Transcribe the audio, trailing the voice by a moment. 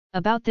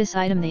About this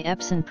item: the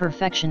Epson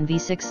Perfection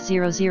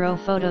V600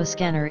 photo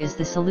scanner is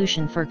the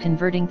solution for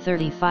converting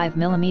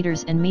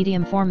 35mm and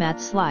medium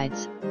format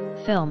slides,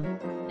 film,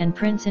 and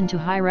prints into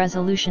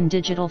high-resolution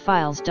digital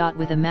files.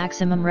 With a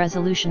maximum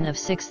resolution of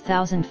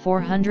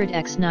 6400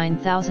 x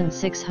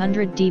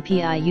 9600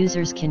 dpi,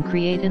 users can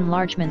create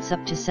enlargements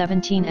up to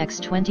 17 x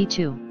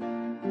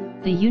 22.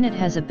 The unit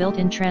has a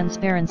built-in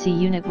transparency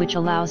unit which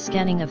allows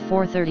scanning of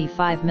 4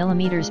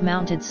 35mm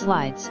mounted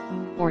slides,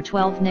 or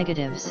 12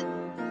 negatives.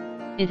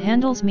 It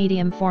handles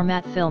medium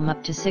format film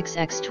up to 6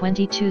 x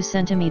 22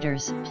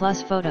 cm,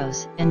 plus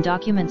photos and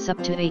documents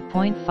up to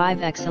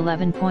 8.5 x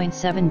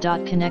 11.7.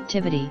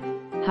 Connectivity: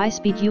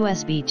 high-speed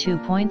USB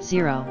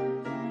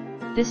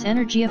 2.0. This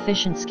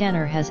energy-efficient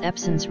scanner has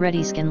Epson's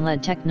ReadyScan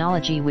LED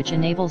technology, which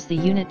enables the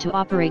unit to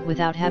operate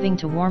without having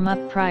to warm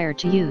up prior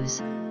to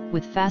use,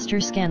 with faster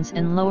scans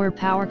and lower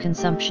power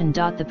consumption.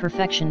 The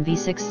Perfection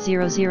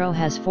V600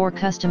 has 4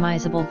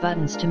 customizable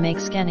buttons to make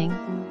scanning,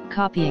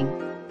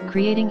 copying,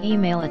 creating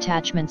email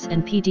attachments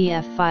and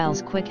PDF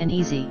files quick and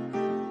easy.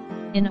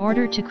 In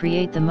order to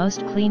create the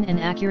most clean and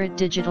accurate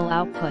digital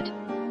output,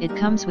 it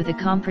comes with a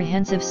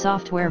comprehensive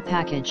software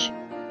package,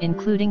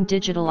 including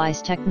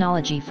Digitalize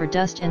technology for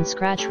dust and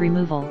scratch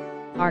removal,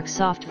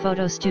 ArcSoft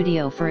Photo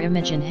Studio for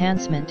image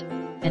enhancement,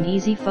 and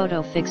Easy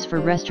Photo Fix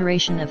for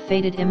restoration of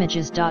faded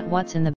images. What's in the